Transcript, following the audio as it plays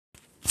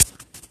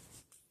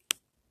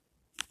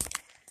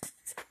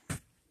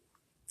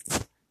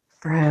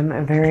From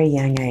a very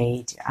young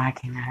age, I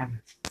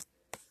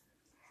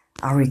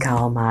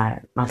recall my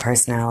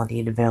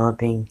personality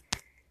developing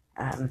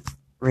um,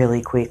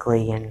 really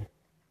quickly and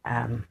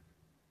um,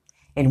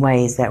 in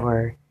ways that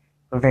were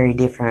very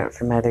different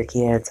from other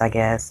kids, I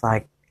guess.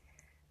 Like,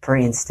 for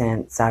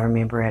instance, I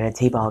remember at a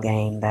t-ball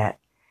game that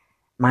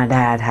my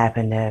dad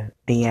happened to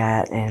be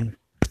at, and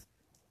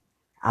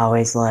I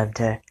always loved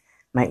to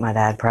make my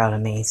dad proud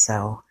of me,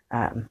 so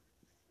I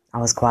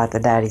was quite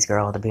the daddy's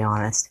girl, to be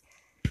honest.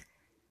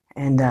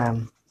 And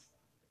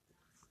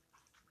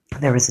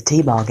there was a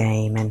t-ball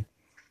game, and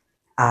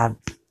I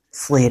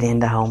slid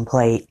into home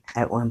plate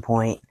at one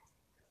point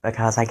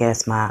because I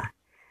guess my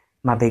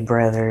big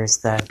brothers,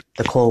 the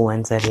cool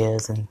ones that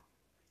is, and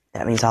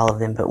that means all of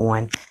them but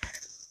one,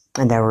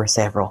 and there were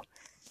several.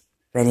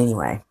 But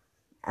anyway,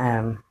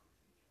 um,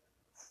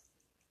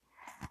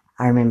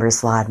 I remember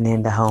sliding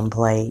into home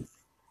plate,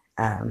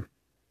 um,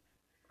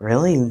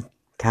 really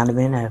kind of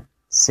in a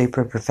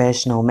super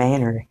professional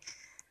manner.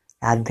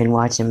 I'd been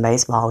watching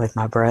baseball with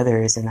my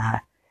brothers, and I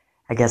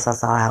guess I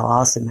saw how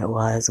awesome it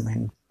was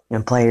when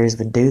players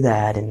would do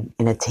that in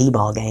a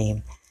t-ball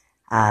game.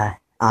 I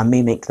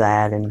mimicked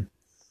that, and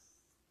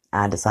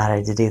I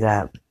decided to do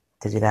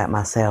that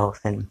myself.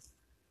 And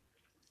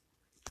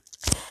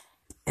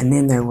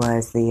then there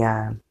was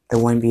the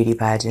one beauty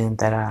pageant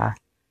that I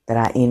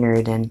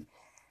entered, and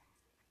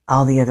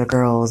all the other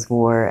girls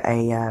wore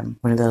a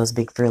one of those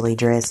big frilly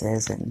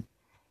dresses, and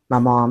my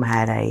mom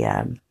had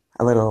a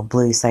little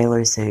blue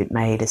sailor suit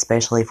made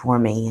especially for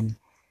me, and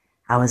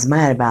I was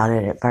mad about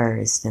it at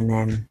first, and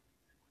then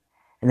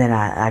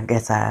I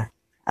guess I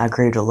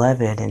grew to love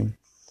it, and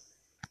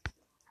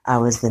I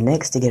was the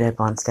next to get up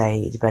on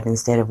stage, but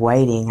instead of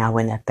waiting, I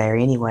went up there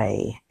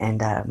anyway,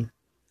 and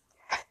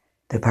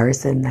the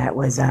person that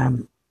was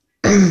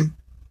the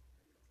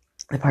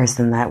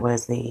person that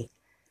was the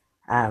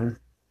um,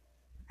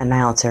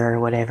 announcer or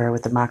whatever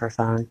with the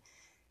microphone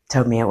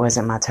told me it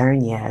wasn't my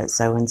turn yet.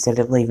 So instead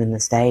of leaving the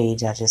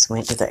stage, I just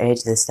went to the edge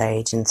of the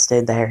stage and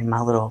stood there in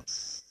my little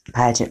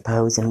pageant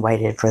pose and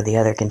waited for the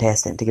other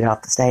contestant to get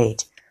off the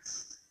stage.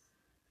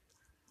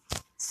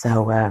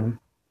 So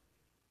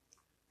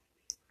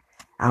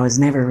I was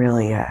never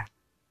really a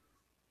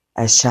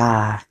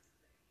shy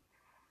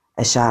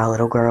a shy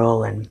little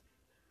girl, and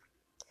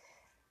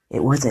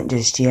it wasn't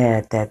just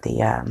yet that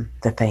the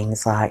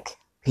things like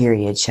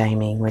period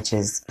shaming, which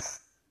is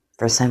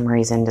for some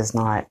reason does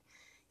not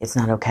it's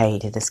not okay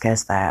to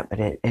discuss that, but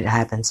it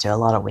happens to a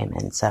lot of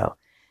women. So,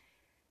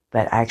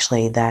 but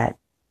actually that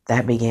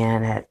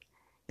began at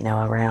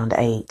around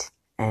 8,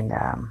 and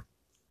I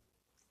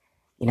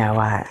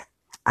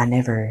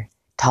never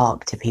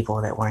talked to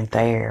people that weren't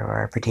there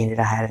or pretended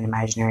I had an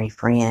imaginary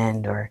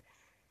friend or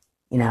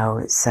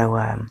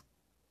so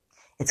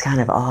it's kind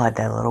of odd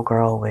that a little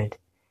girl would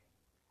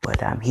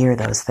hear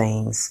those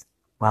things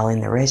while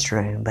in the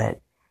restroom, but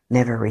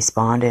never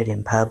responded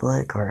in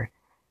public or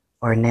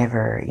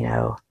never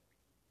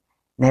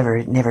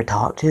never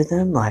talked to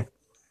them. Like,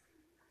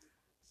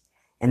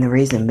 and the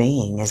reason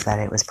being is that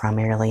it was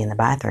primarily in the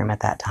bathroom at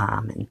that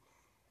time, and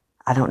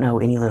I don't know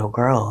any little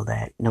girl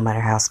that, no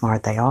matter how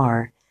smart they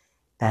are,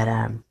 that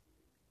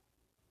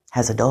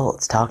has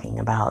adults talking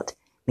about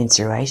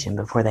menstruation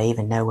before they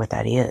even know what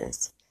that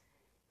is.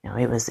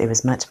 It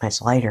was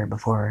much later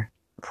before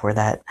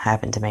that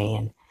happened to me,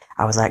 and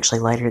I was actually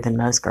later than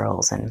most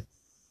girls, and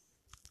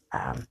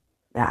um,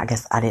 I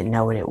guess I didn't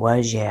know what it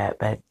was yet,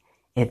 but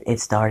it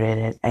started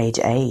at age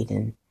 8,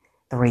 and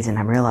the reason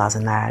I'm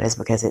realizing that is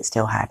because it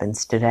still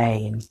happens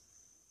today, and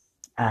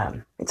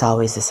it's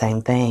always the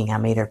same thing.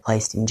 I'm either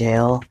placed in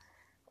jail,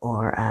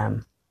 or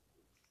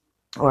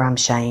or I'm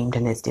shamed,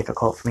 and it's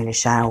difficult for me to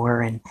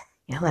shower, and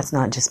that's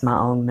not just my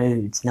own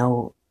moods.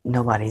 No,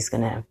 nobody's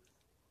gonna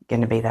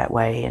be that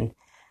way, and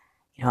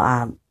you know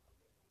I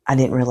I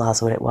didn't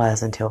realize what it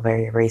was until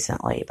very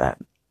recently, but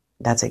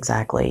that's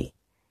exactly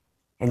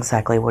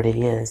what it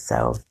is.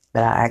 So,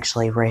 but I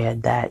actually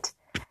read that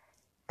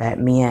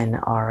men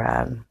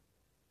are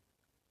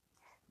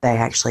they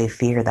actually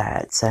fear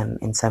that some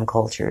in some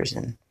cultures,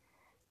 and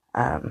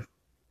um,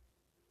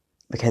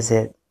 because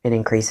it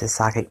increases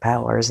psychic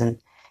powers and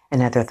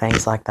other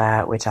things like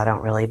that, which I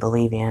don't really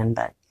believe in.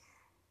 But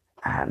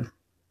um,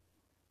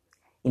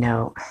 you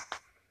know,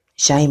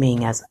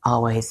 shaming as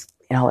always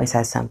it always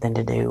has something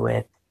to do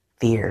with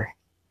fear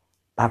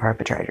by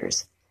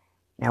perpetrators.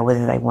 Now,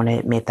 whether they want to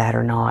admit that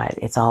or not,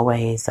 it's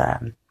always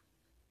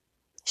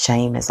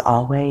shame is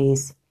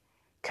always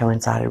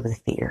coincided with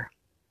fear.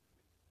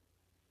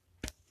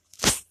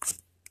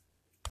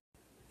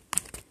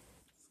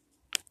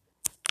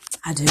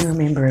 I do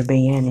remember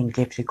being in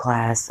gifted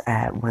class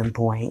at one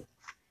point,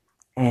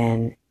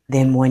 and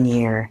then one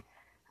year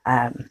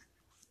um,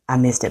 I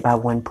missed it by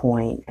 1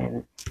 point,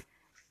 and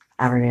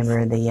I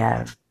remember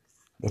the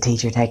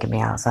teacher taking me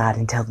outside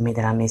and telling me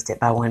that I missed it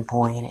by 1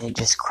 point, and it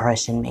just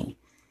crushing me,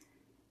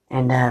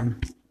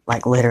 and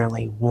like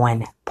literally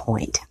 1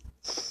 point.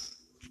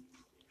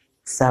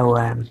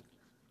 So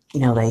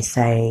they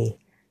say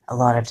a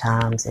lot of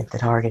times if the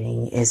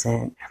targeting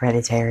isn't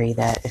hereditary,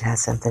 that it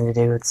has something to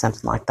do with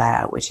something like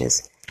that, which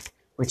is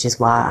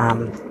why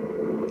I'm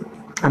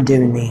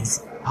doing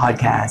these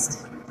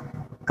podcasts.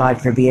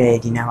 God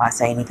forbid, I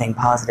say anything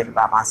positive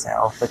about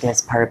myself,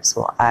 because perps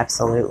will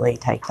absolutely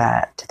take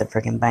that to the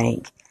friggin'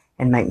 bank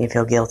and make me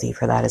feel guilty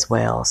for that as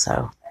well.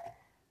 So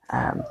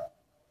um,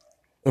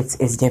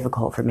 it's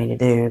difficult for me to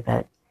do,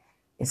 but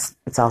it's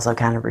also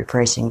kind of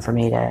refreshing for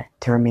me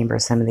to remember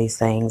some of these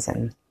things,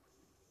 and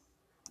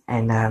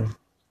it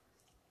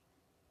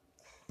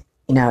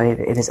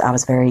was, I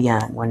was very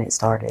young when it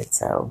started,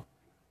 so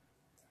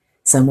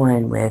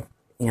someone with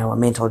a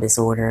mental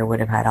disorder would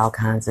have had all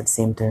kinds of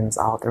symptoms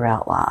all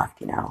throughout life.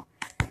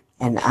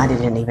 And I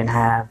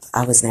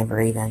was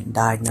never even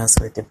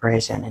diagnosed with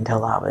depression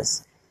until I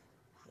was,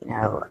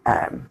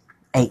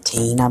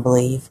 18, I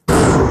believe.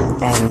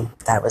 And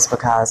that was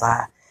because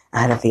I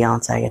had a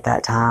fiance at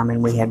that time,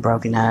 and we had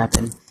broken up.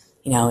 And,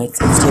 it's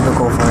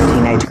typical for a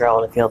teenage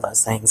girl to feel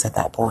those things at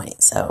that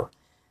point. So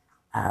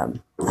I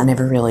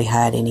never really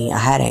had I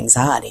had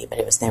anxiety, but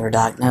it was never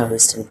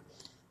diagnosed. And,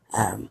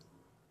 I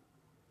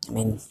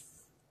mean,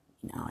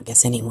 I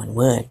guess anyone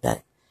would,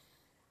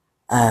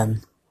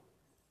 um,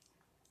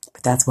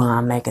 but that's why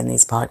I'm making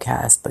these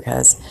podcasts,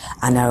 because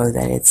I know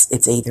that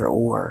it's either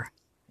or.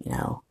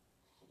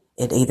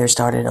 It either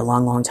started a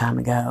long, long time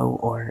ago,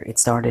 or it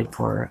started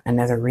for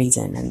another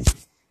reason. And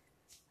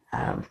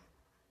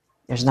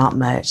there's not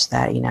much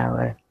that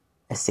a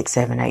 6,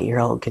 7,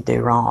 8-year-old could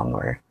do wrong,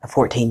 or a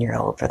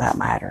 14-year-old for that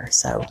matter.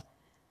 So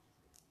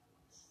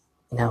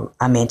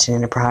I mentioned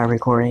in a prior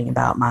recording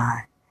about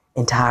my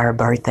entire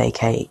birthday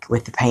cake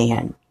with the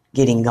pan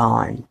getting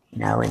gone,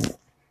 in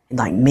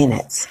like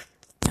minutes.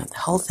 The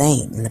whole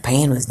thing, and the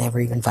pan was never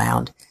even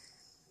found.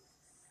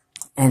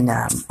 And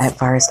at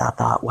first I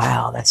thought,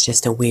 wow, that's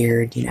just a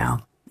weird,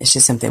 it's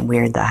just something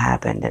weird that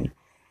happened. And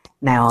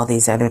now all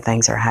these other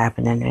things are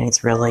happening, and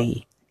it's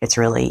really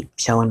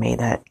showing me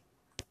that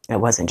it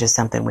wasn't just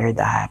something weird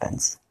that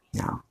happens.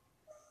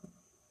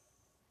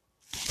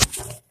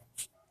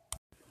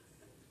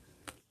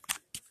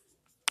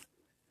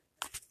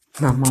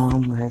 My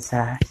mom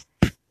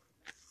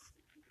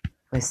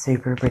was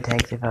super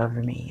protective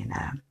over me, and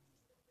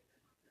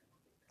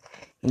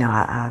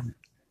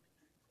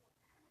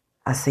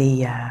I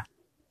see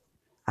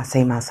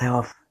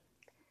myself,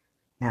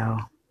 you know,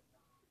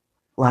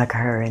 like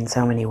her in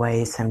so many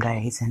ways some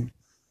days. And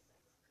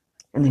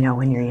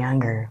when you're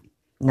younger,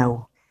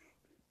 no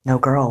no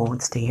girl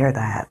wants to hear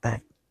that, but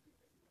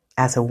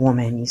as a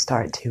woman, you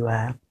start to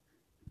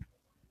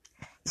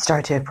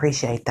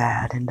appreciate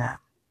that. And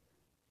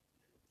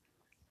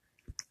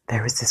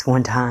there was this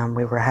one time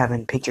we were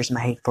having pictures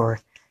made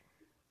for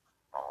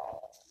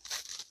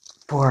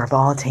our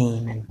ball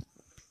team, and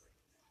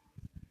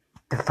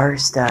the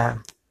first yeah,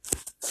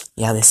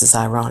 this is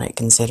ironic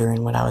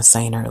considering what I was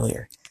saying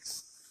earlier,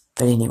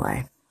 but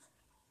anyway,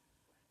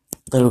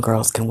 little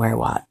girls can wear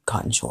white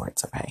cotton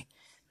shorts. Okay,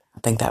 I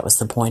think that was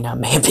the point I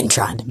may have been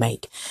trying to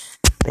make.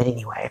 But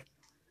anyway,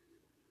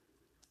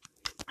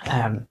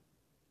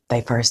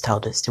 they first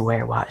told us to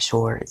wear white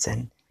shorts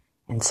and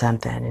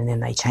something, and then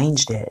they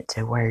changed it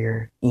to wear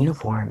your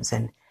uniforms.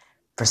 And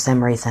for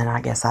some reason, I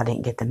guess I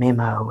didn't get the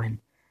memo. And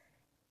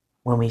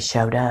when we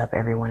showed up,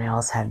 everyone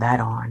else had that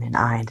on, and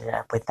I ended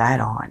up with that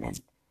on. And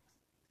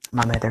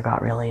my mother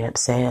got really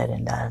upset,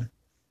 and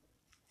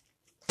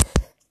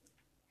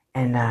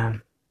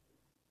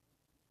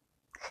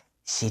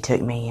she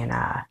took me, and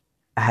I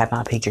had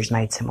my pictures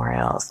made somewhere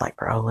else, like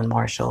for Olin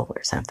Marshall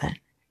or something.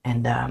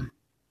 And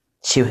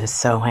she was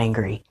so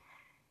angry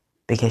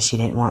because she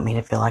didn't want me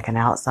to feel like an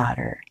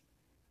outsider.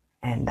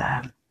 And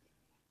I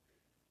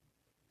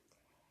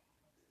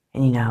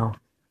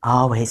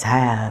always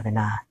have, and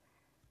I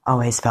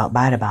always felt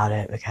bad about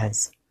it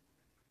because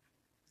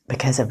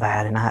of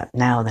that. And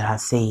now that I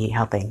see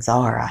how things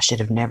are, I should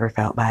have never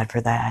felt bad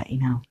for that.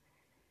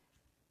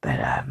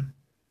 But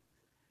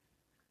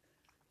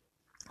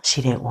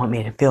she didn't want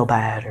me to feel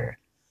bad or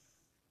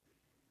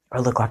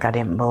look like I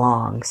didn't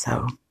belong.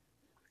 So,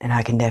 and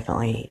I can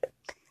definitely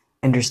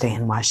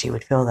understand why she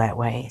would feel that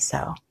way.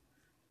 So,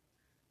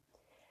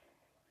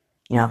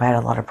 I've had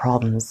a lot of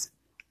problems.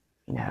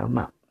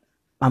 My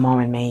mom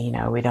and me,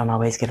 we don't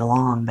always get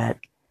along, but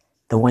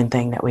the one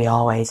thing that we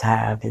always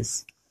have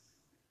is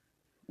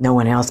no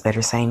one else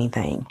better say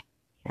anything.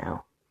 You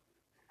know,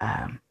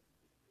 um,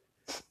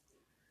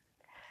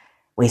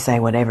 we say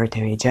whatever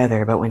to each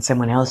other, but when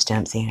someone else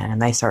jumps in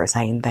and they start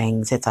saying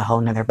things, it's a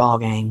whole nother ball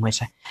game.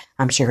 Which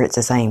I'm sure it's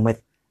the same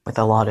with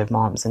a lot of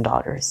moms and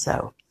daughters.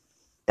 So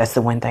that's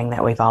the one thing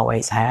that we've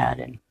always had.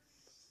 And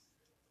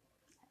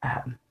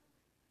um,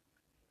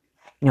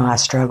 I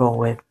struggle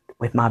with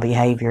my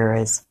behavior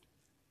as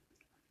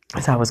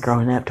I was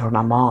growing up toward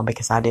my mom,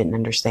 because I didn't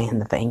understand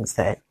the things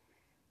that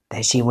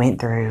she went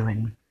through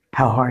and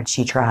how hard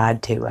she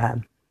tried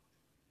to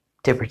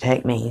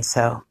protect me.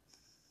 So,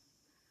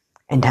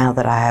 and now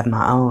that I have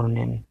my own,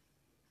 and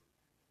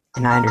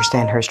I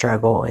understand her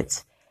struggle,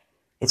 it's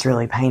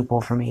really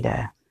painful for me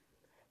to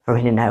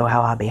know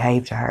how I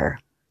behaved to her.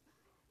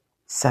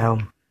 So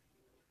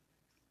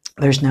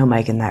there's no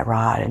making that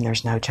right, and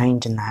there's no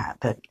changing that.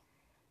 But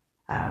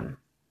um,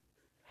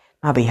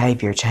 my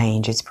behavior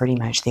change is pretty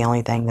much the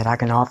only thing that I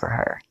can offer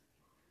her.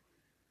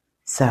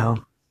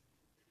 So,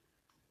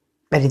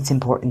 but it's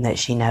important that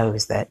she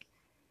knows that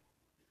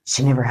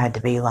she never had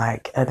to be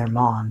like other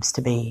moms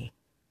to be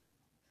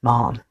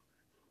mom.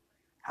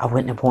 I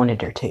wouldn't have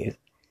wanted her to.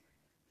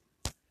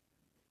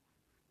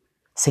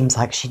 Seems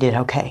like she did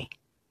okay.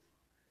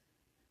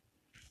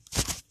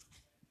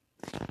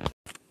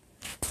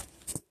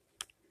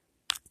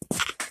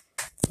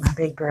 My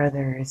big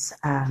brothers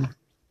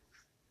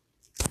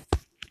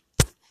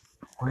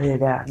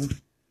would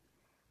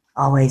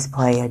always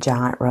play a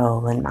giant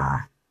role in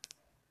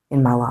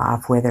my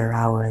life, whether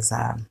I was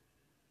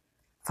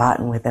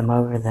fighting with them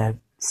over the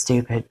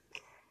stupid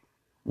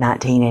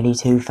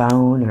 1982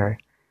 phone,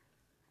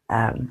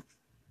 um,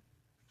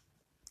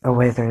 or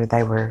whether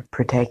they were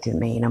protecting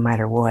me no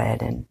matter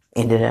what, and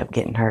ended up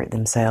getting hurt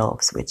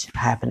themselves, which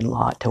happened a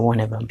lot to one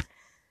of them.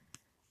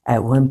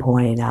 At one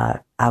point,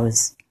 I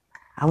was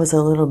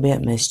a little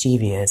bit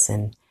mischievous,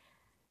 and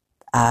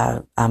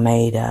I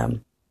made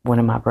one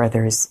of my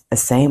brothers a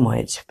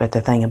sandwich. But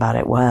the thing about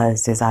it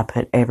is I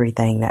put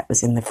everything that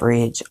was in the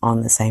fridge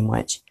on the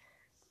sandwich.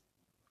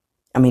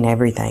 I mean,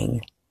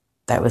 everything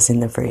that was in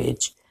the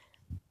fridge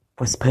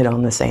was put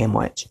on the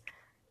sandwich.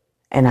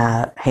 And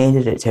I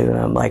handed it to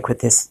him like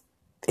with this,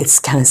 it's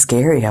kind of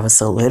scary. I was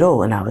so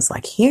little, and I was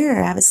like,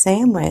 here, have a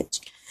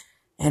sandwich.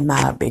 And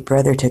my big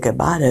brother took a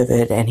bite of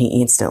it, and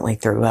he instantly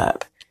threw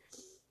up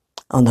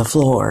on the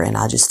floor, and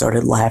I just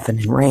started laughing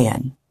and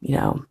ran.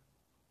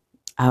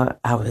 I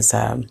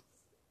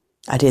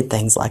did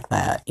things like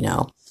that.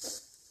 That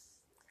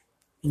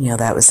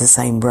was the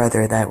same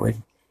brother that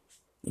would,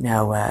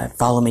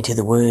 follow me to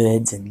the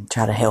woods and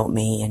try to help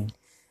me and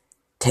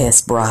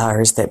test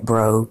briars that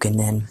broke, and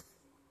then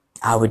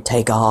I would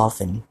take off,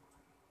 and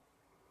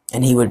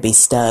he would be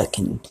stuck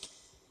in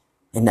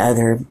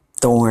other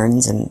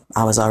thorns, and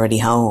I was already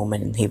home,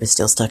 and he was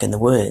still stuck in the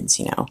woods.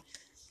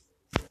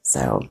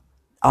 So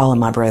all of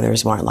my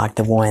brothers weren't like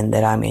the one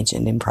that I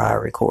mentioned in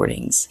prior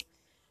recordings,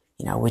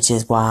 which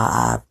is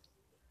why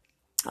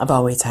I've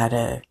always had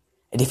a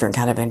different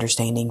kind of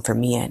understanding for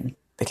men,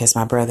 because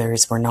my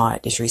brothers were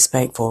not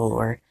disrespectful,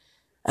 or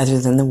other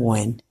than the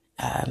one,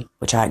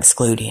 which I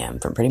exclude him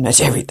from pretty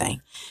much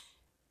everything.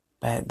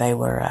 But they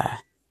were,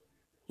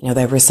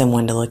 they were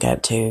someone to look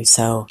up to.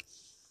 So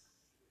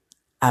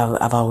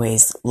I've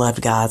always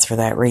loved guys for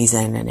that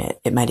reason, and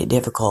it made it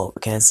difficult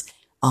because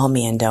all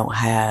men don't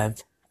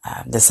have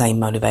the same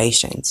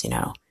motivations,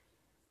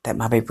 that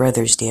my big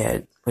brothers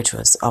did, which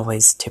was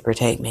always to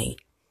protect me.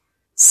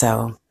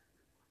 So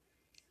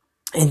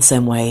in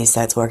some ways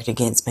that's worked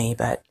against me,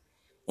 but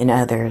in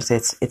others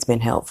it's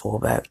been helpful.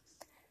 But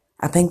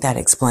I think that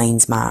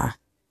explains my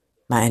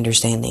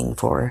understanding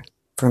for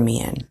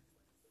men,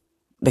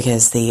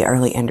 because the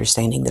early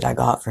understanding that I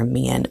got from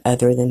men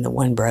other than the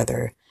one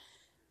brother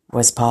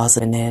was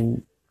positive. And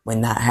then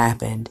when that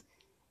happened,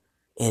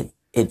 it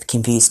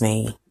confused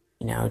me,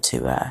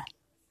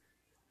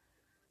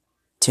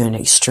 to an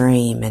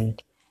extreme,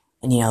 and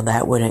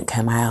that wouldn't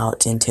come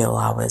out until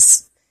I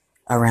was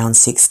around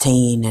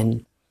 16,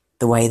 and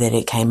the way that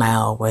it came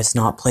out was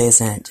not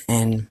pleasant,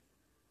 and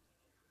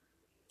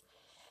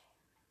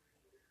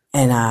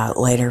I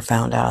later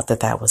found out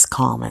that was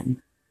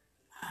common,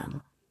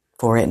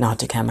 for it not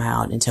to come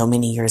out until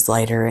many years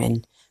later,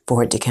 and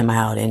for it to come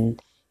out in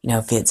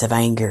fits of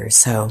anger.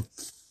 So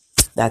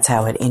that's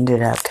how it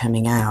ended up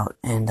coming out.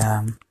 And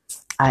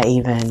I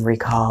even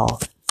recall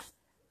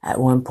at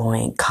one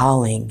point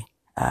calling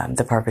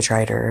the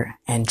perpetrator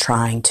and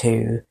trying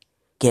to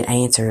get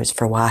answers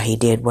for why he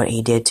did what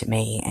he did to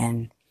me.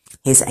 And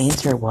his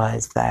answer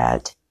was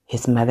that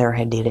his mother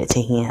had did it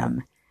to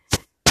him.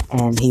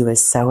 And he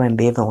was so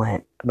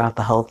ambivalent about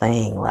the whole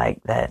thing,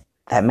 like that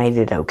made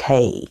it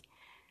okay.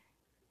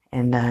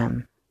 And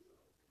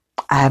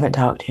I haven't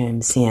talked to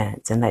him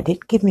since, and that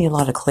didn't give me a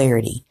lot of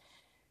clarity.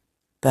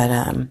 But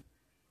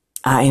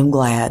I am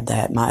glad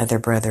that my other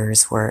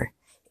brothers were,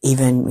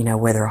 even,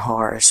 whether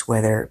harsh,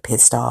 whether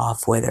pissed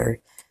off, whether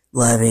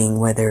loving,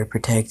 whether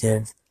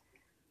protective,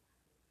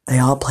 they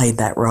all played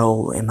that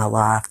role in my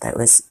life that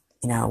was,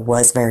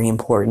 was very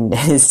important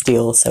and is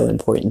still so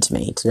important to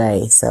me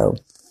today. So,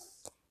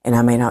 and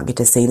I may not get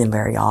to see them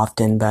very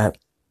often, but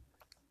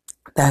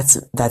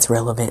that's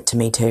relevant to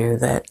me too,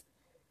 that,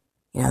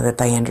 that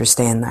they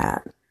understand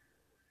that.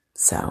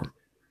 So,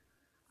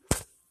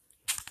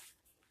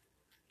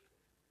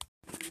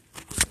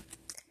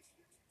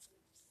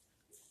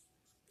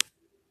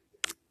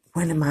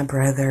 one of my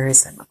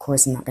brothers, and of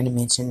course I'm not going to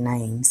mention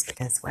names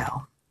because,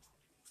 well,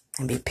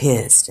 I'd be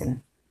pissed,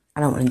 and I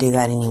don't want to do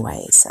that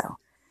anyway. So,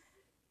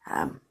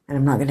 and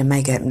I'm not going to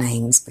make up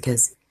names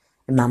because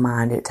in my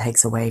mind it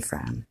takes away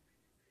from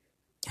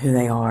who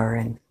they are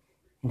and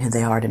who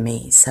they are to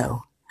me.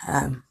 So,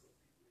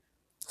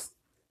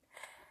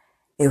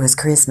 it was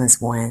Christmas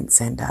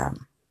once, and God,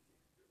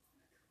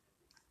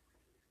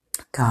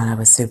 I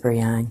was super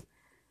young,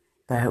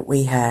 but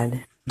we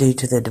had, due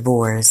to the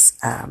divorce,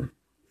 I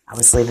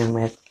was living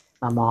with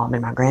my mom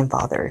and my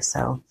grandfather,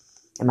 so,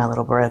 and my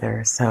little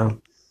brother,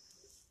 so,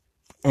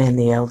 and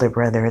the elder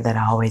brother that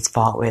I always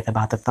fought with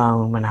about the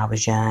phone when I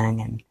was young,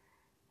 and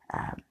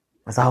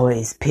was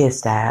always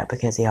pissed at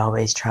because he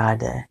always tried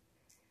to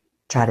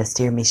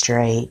steer me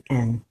straight,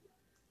 and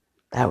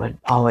that would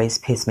always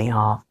piss me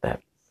off.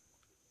 But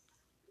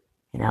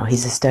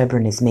he's as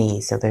stubborn as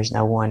me, so there's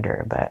no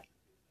wonder. But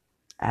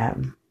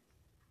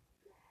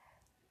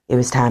it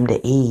was time to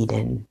eat,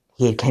 and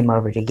he had came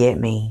over to get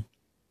me,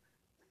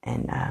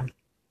 and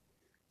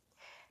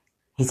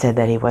he said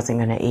that he wasn't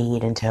going to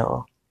eat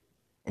until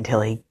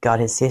he got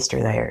his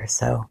sister there.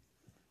 So,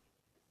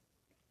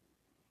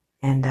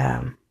 and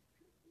I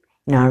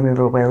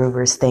remember where we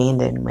were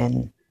standing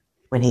when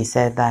he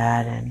said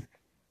that,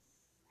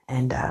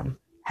 and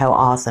how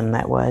awesome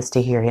that was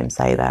to hear him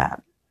say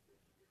that.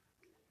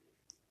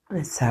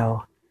 And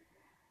so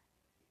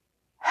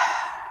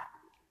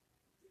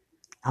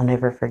I'll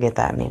never forget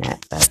that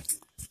minute, but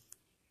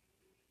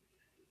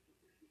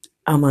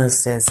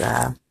almost as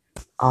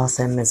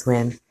awesome as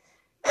when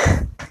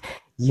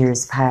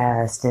years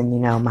passed, and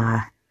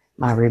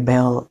my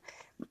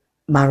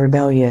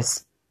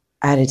rebellious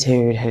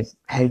attitude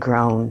had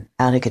grown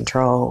out of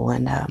control,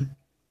 and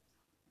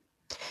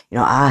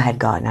I had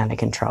gotten out of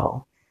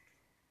control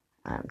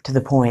to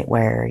the point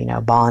where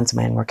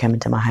bondsmen were coming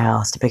to my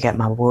house to pick up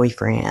my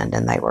boyfriend,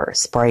 and they were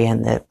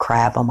spraying the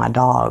crap on my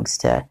dogs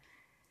to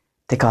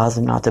cause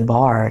them not to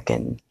bark,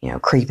 and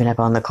creeping up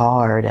on the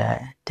car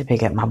to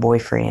pick up my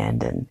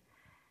boyfriend, and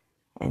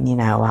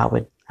I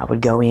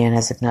would go in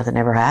as if nothing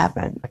ever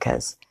happened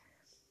because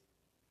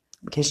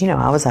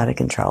I was out of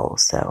control.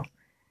 So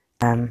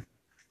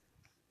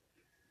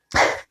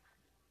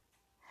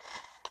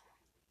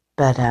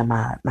but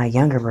my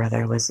younger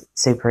brother was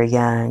super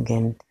young,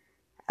 and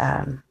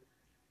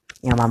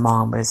my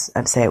mom was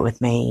upset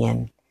with me,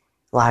 and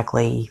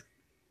likely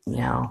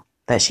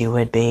that she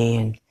would be,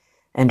 and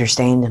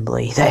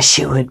understandably that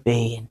she would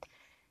be, and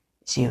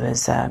she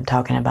was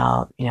talking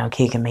about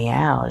kicking me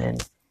out,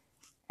 and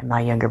my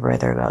younger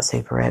brother got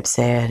super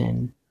upset,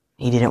 and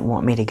he didn't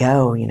want me to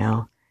go,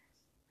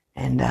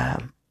 and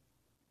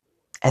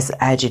as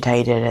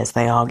agitated as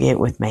they all get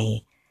with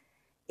me,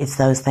 it's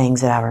those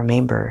things that I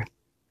remember,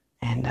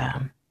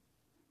 and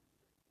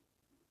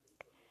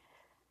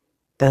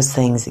those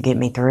things that get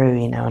me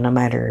through, no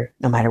matter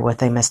what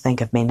they must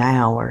think of me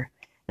now, or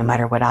no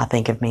matter what I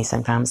think of me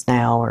sometimes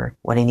now, or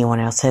what anyone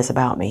else says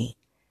about me.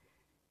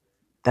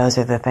 Those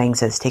are the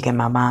things that stick in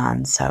my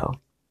mind. So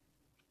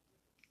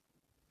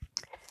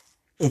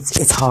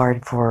it's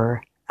hard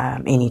for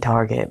any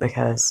target,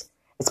 because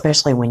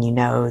especially when you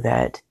know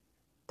that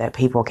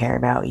people care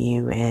about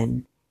you,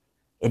 and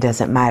it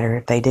doesn't matter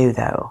if they do,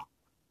 though,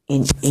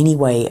 in any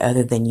way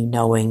other than you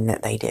knowing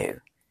that they do.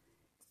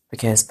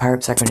 Because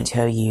perps are going to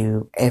tell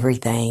you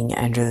everything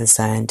under the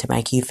sun to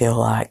make you feel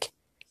like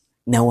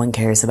no one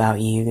cares about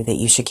you, that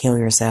you should kill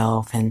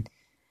yourself, and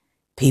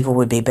people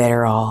would be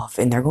better off.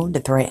 And they're going to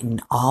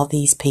threaten all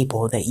these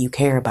people that you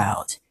care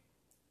about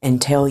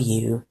and tell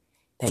you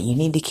that you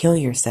need to kill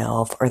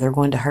yourself, or they're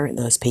going to hurt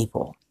those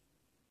people.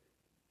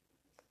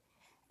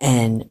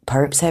 And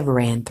perps have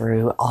ran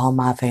through all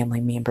my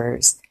family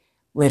members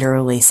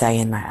literally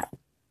saying that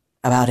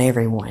about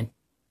everyone,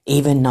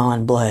 even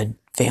non-blood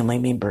family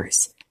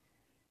members.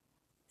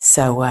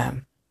 So,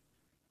 and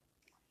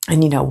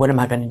what am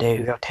I going to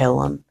do? Go tell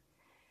them?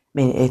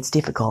 I mean, it's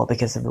difficult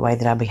because of the way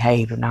that I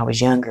behaved when I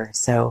was younger.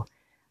 So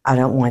I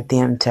don't want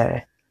them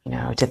to,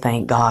 to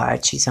thank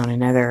God she's on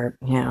another,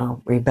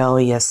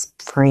 rebellious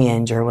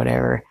fringe or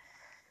whatever.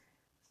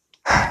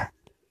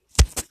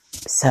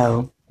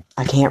 So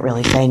I can't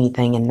really say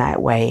anything in that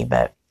way,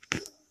 but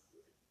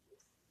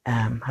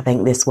I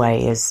think this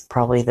way is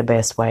probably the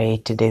best way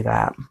to do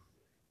that.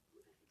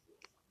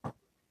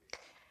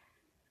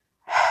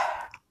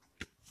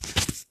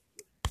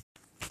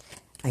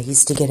 I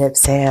used to get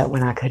upset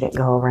when I couldn't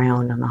go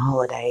around on the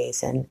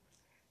holidays, and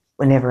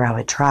whenever I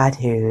would try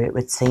to, it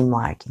would seem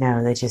like,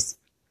 they just,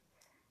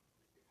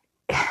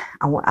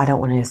 I don't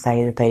want to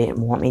say that they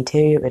didn't want me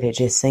to, but it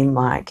just seemed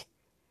like,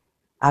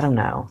 I don't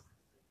know,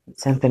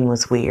 something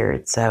was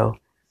weird. So,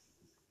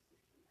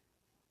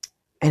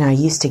 and I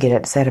used to get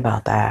upset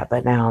about that,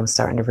 but now I'm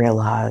starting to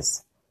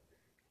realize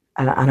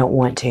I don't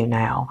want to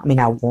now. I mean,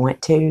 I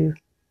want to.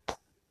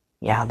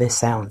 Yeah, this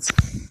sounds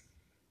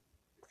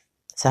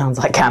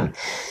like I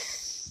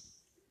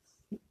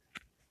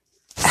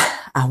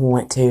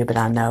want to, but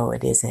I know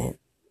it isn't.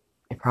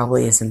 It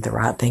probably isn't the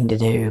right thing to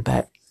do,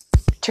 but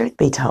truth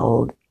be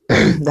told,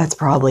 that's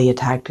probably a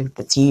tactic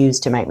that's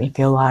used to make me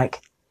feel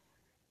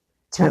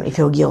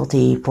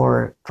guilty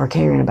for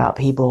caring about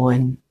people,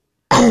 and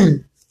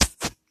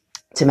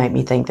to make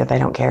me think that they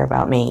don't care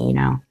about me,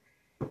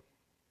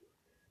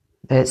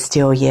 But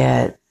still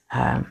yet,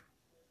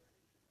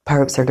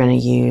 perps are going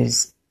to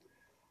use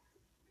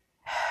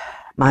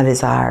my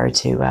desire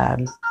to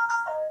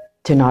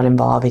not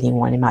involve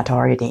anyone in my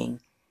targeting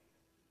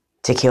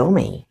to kill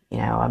me.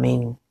 I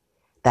mean,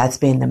 that's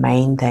been the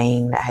main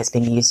thing that has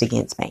been used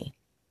against me.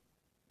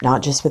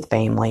 Not just with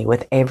family,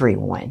 with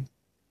everyone,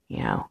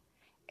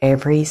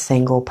 Every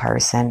single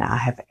person I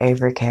have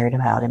ever cared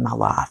about in my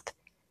life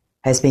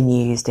has been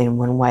used in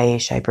one way,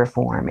 shape, or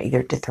form,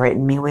 either to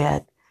threaten me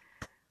with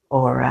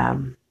or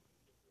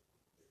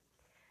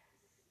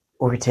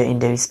to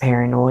induce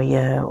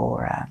paranoia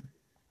or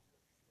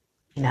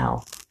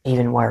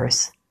even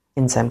worse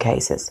in some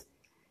cases.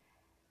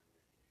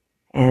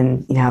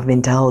 And, I've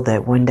been told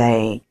that one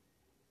day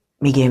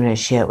me giving a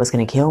shit was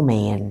going to kill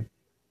me.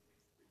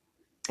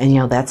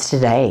 And that's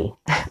today.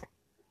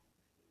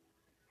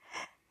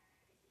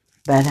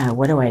 But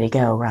what a way to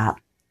go, right?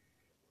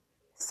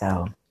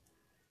 So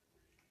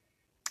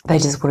they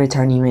just want to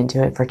turn you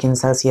into a freaking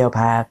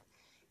sociopath,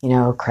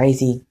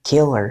 crazy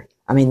killer.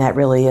 I mean, that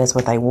really is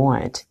what they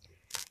want.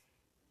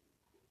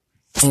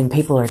 And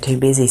people are too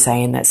busy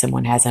saying that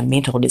someone has a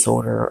mental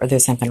disorder or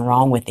there's something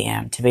wrong with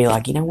them to be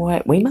like, you know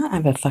what? We might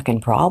have a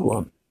fucking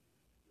problem.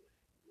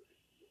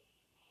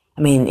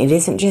 I mean, it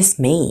isn't just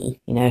me,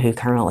 who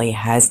currently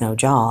has no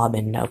job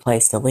and no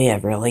place to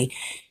live, really.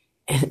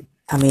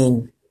 I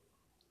mean,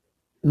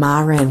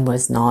 Myron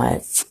was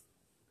not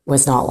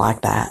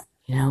like that,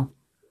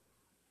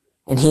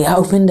 And he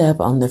opened up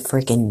on the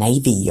freaking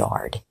Navy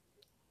Yard.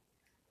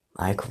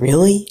 Like,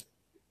 really?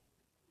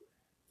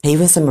 He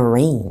was a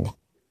Marine.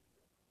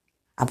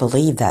 I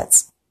believe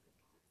that's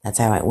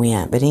how it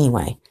went. But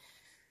anyway.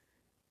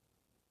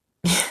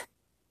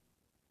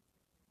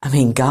 I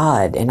mean,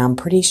 God, and I'm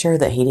pretty sure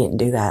that he didn't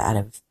do that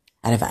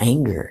out of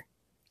anger.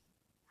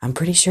 I'm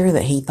pretty sure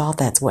that he thought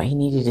that's what he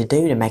needed to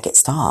do to make it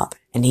stop,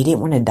 and he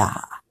didn't want to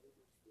die.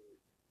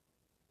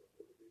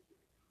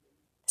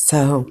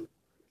 So,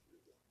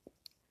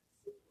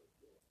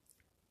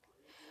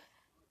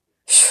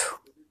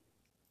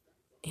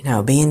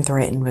 being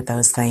threatened with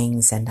those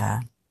things, and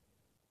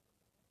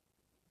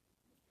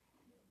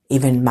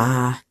even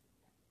my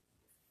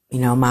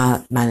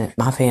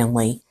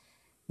family,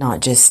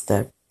 not just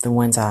the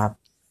ones I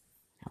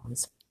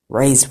was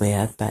raised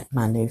with, but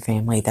my new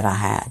family that I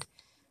had,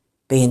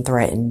 being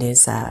threatened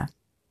is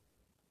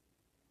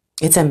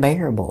it's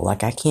unbearable.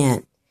 Like, I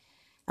can't.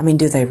 I mean,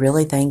 do they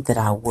really think that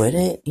I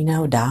wouldn't,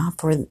 die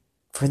for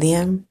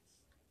them?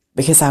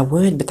 Because I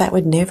would, but that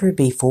would never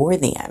be for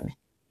them,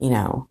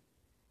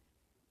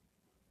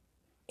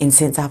 And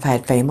since I've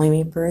had family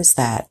members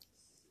that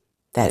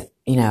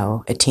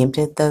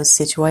attempted those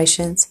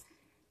situations,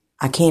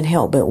 I can't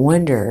help but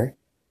wonder,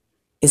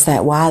 is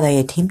that why they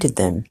attempted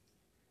them?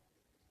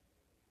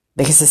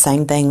 Because the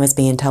same thing was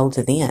being told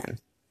to them.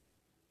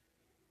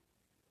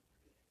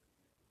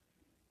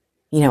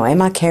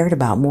 Am I cared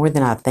about more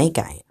than I think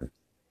I am?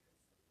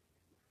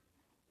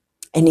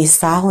 And is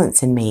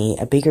silence in me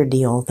a bigger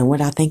deal than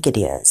what I think it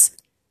is?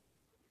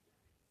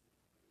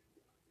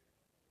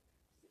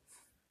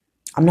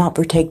 I'm not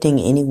protecting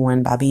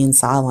anyone by being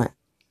silent.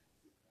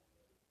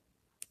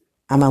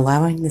 I'm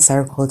allowing the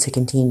circle to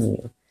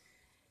continue.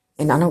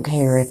 And I don't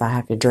care if I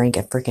have to drink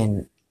a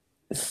freaking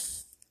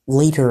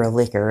liter of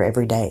liquor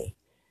every day,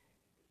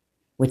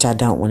 which I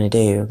don't want to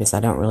do because I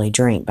don't really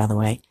drink, by the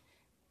way.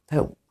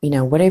 But,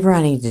 whatever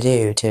I need to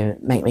do to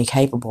make me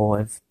capable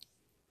of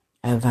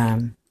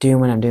doing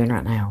what I'm doing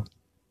right now.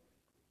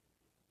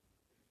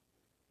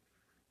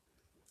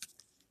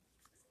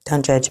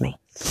 Don't judge me.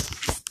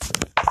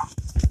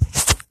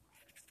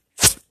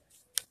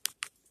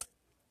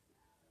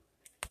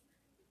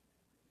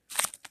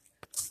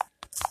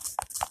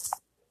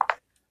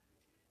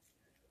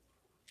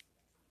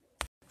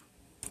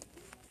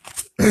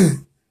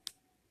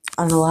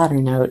 On a lighter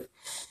note,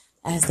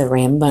 as the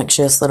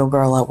rambunctious little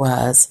girl I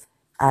was,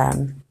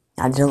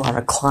 I did a lot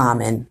of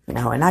climbing,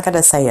 and I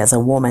gotta say, as a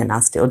woman, I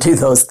still do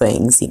those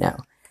things,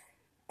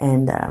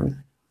 And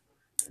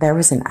there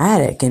was an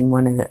attic in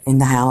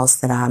the house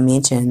that I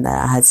mentioned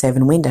that I had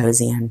 7 windows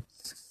in,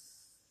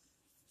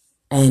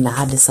 and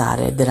I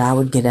decided that I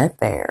would get up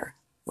there.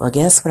 Well,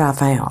 guess what I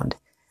found?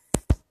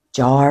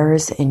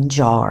 Jars and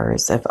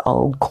jars of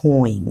old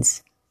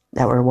coins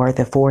that were worth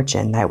a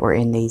fortune that were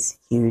in these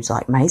huge,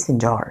 like, mason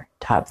jar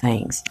type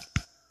things.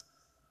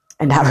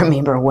 And I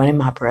remember one of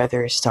my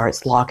brothers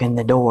starts locking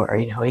the door.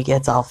 He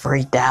gets all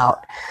freaked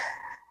out.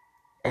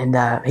 And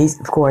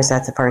of course,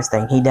 that's the first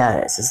thing he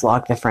does is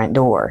lock the front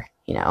door,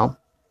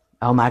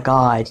 Oh my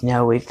God,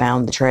 we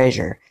found the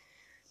treasure.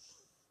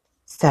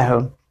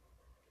 So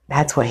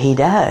that's what he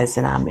does.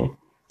 And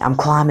I'm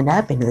climbing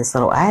up into this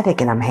little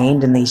attic and I'm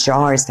handing these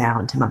jars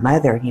down to my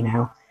mother,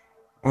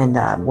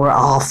 And we're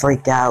all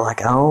freaked out,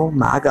 like, oh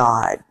my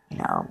God,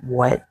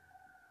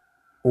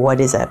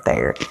 what is up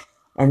there?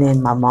 And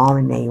then my mom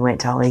and me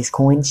went to all these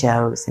coin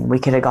shows, and we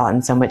could have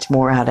gotten so much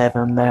more out of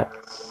them, but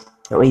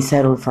we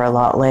settled for a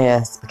lot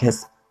less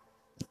because,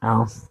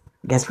 I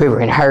guess we were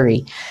in a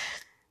hurry.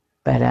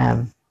 But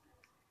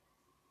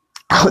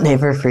I'll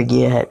never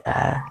forget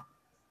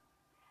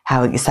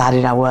how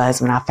excited I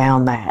was when I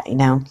found that,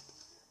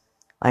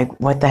 Like,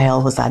 what the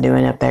hell was I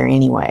doing up there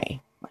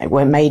anyway? Like,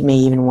 what made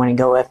me even want to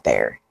go up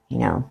there,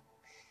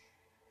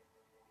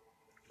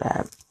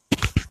 But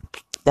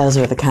those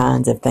are the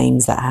kinds of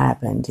things that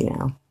happened,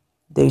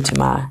 due to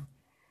my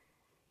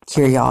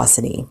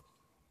curiosity.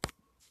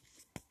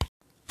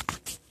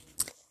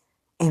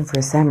 And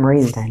for some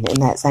reason, in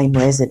that same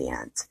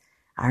residence,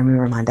 I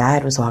remember my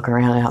dad was walking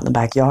around out in the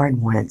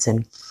backyard once,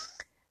 and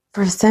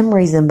for some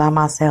reason by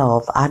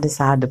myself, I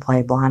decided to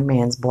play blind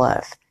man's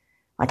bluff.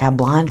 Like, I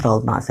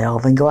blindfold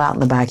myself and go out in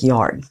the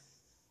backyard.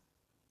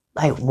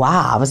 Like,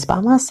 why? I was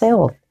by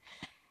myself.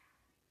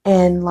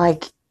 And,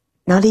 like,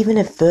 not even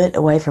a foot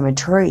away from a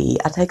tree,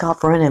 I take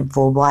off running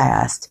full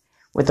blast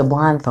with the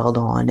blindfold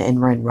on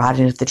and run right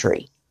into the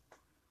tree.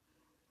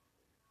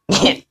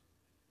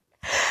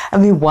 I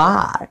mean,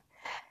 why?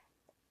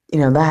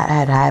 That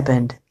had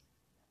happened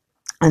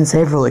on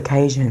several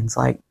occasions.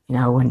 Like,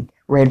 when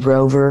Red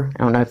Rover,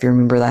 I don't know if you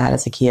remember that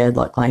as a kid,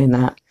 like playing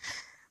that.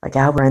 Like,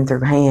 I'll run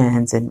through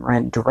hands and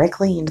run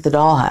directly into the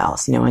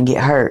dollhouse, and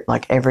get hurt,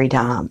 like, every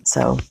time.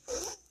 So,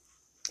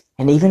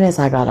 and even as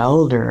I got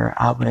older,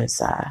 I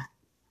was a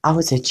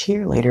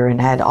cheerleader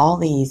and had all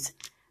these,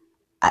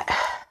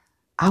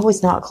 I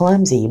was not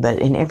clumsy, but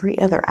in every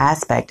other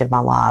aspect of my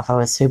life, I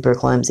was super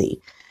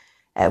clumsy.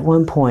 At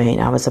one point,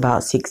 I was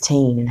about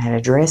 16 and had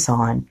a dress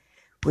on.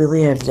 We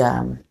lived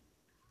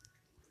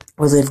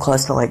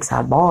close to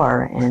Lakeside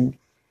Bar, and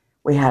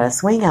we had a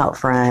swing out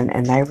front,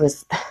 and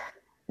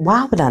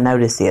why would I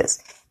notice this?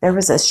 There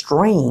was a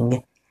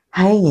string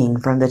hanging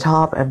from the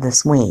top of the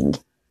swing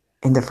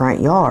in the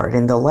front yard,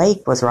 and the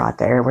lake was right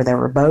there where there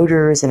were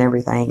boaters and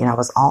everything, and I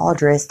was all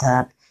dressed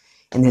up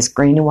in this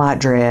green and white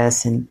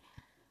dress, and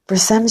for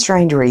some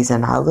strange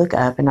reason, I look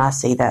up and I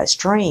see that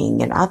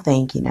string, and I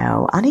think,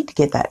 I need to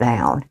get that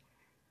down.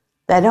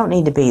 That don't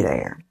need to be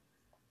there.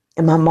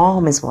 And my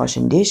mom is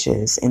washing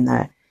dishes in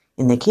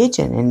the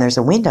kitchen, and there's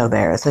a window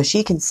there, so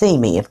she can see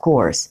me, of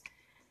course.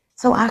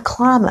 So I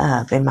climb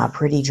up in my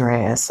pretty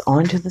dress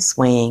onto the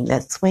swing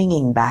that's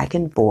swinging back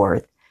and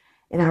forth,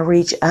 and I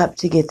reach up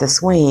to get the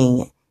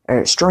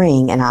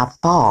string, and I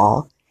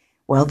fall.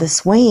 Well, the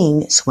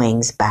swing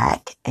swings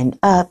back and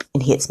up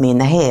and hits me in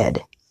the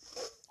head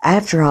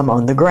after I'm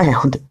on the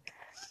ground.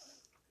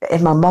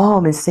 And my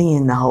mom is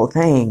seeing the whole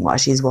thing while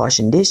she's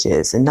washing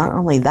dishes. And not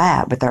only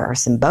that, but there are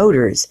some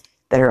boaters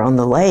that are on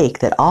the lake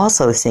that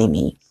also see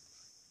me.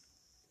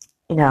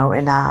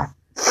 And I,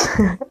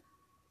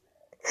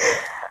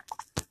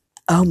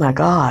 oh my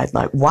God,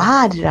 like,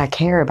 why did I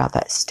care about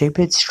that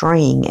stupid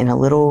string in a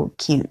little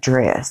cute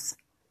dress?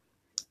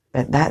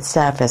 But that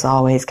stuff has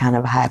always kind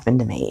of happened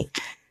to me,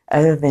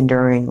 other than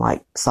during,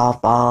 like,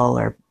 softball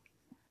or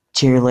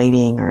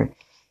cheerleading or,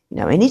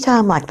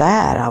 anytime like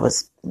that. I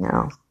was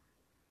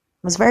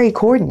very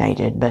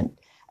coordinated, but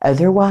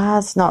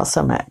otherwise, not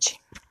so much.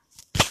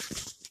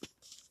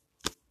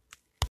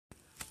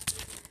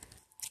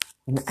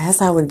 And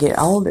as I would get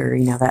older,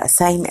 that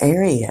same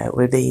area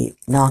would be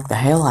knocked the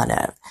hell out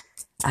of.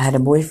 I had a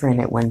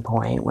boyfriend at one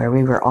point where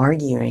we were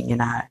arguing,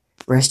 and I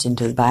rushed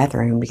into the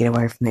bathroom to get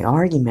away from the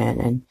argument.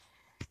 And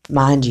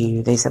mind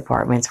you, these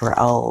apartments were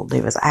old.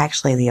 It was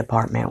actually the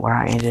apartment where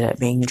I ended up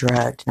being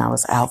drugged, and I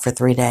was out for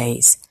 3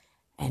 days,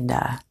 and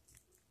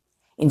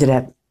ended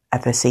up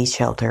at the sea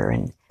shelter,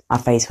 and my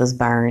face was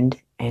burned,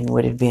 and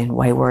would have been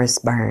way worse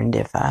burned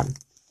if my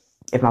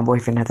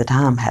boyfriend at the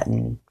time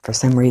hadn't, for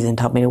some reason,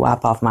 told me to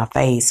wipe off my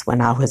face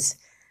when I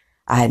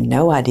had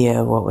no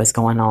idea what was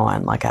going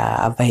on. Like,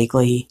 I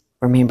vaguely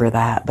remember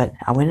that, but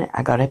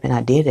I got up and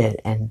I did it,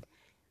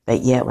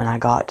 but yet when I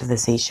got to the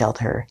sea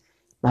shelter,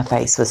 my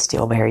face was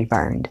still very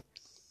burned.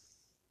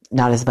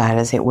 Not as bad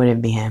as it would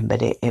have been,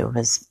 but it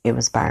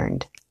was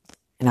burned.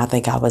 And I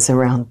think I was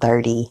around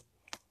 30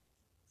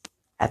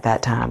 at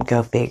that time.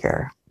 Go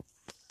figure.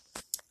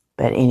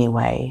 But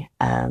anyway,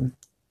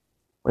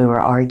 we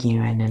were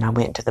arguing, and I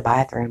went to the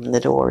bathroom, and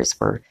the doors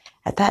were,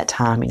 at that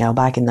time,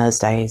 back in those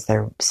days,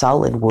 they're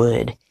solid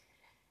wood.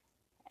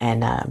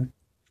 And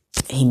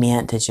he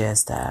meant to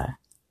just, open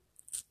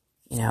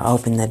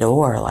the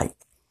door, like,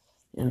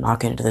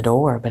 knock into the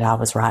door, but I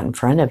was right in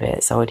front of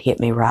it, so it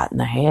hit me right in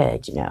the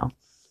head,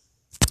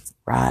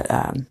 right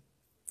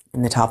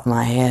in the top of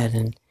my head,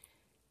 and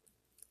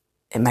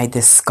it made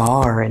this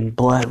scar, and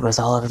blood was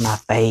all over my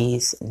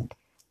face, and,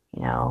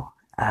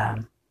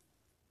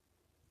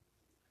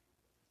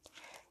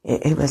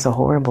 it was a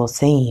horrible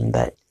scene,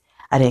 but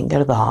I didn't go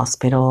to the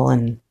hospital,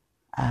 and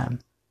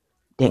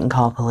didn't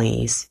call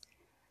police.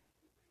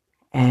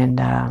 And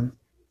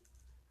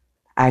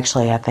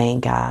actually, I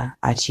think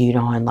I chewed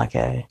on like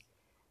a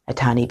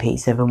tiny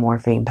piece of a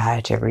morphine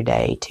patch every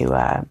day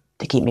to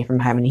keep me from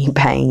having any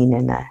pain,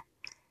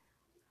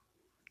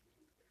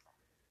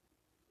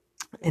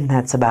 and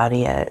that's about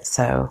it.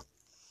 So,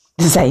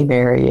 the same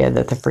area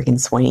that the freaking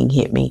swing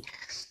hit me.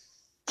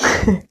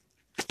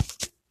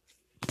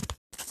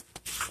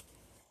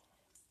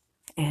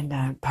 And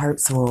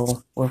perps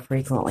will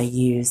frequently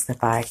use the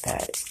fact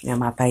that,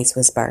 my face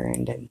was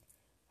burned and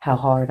how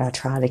hard I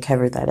try to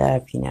cover that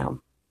up,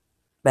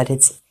 But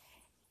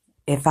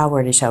if I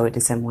were to show it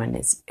to someone,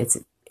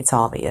 it's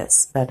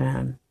obvious. But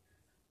I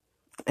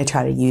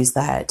try to use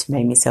that to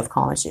make me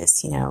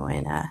self-conscious,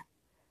 and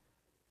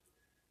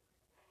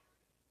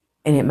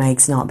it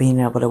makes not being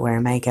able to wear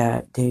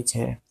makeup due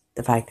to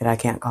the fact that I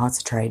can't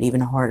concentrate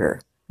even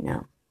harder,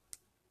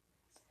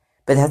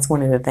 But that's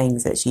one of the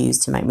things that's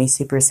used to make me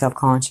super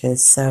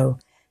self-conscious. So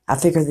I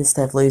figure this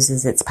stuff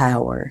loses its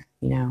power,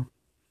 no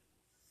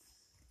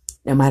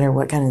matter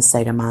what kind of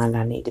state of mind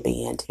I need to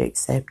be in to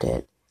accept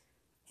it.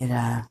 It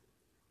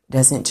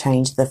doesn't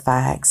change the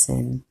facts,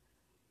 and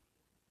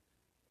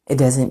it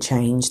doesn't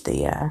change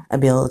the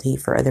ability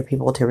for other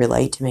people to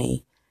relate to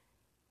me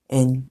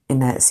in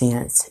that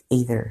sense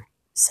either.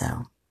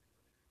 So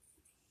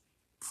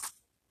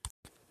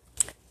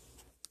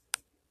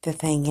the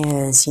thing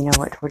is, you know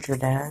what torture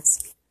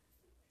does?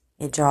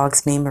 It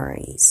jogs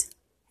memories.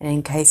 And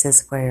in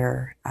cases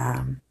where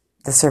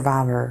the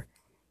survivor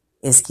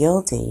is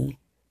guilty,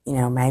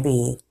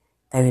 maybe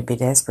they would be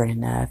desperate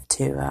enough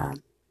to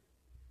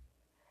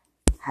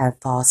have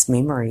false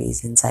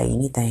memories and say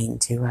anything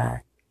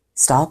to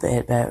stop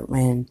it. But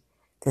when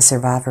the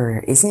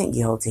survivor isn't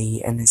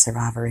guilty and the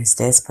survivor is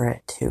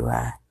desperate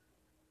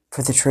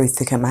for the truth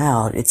to come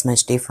out, it's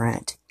much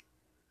different.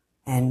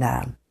 And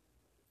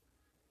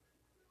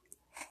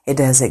it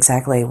does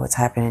exactly what's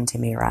happening to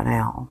me right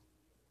now.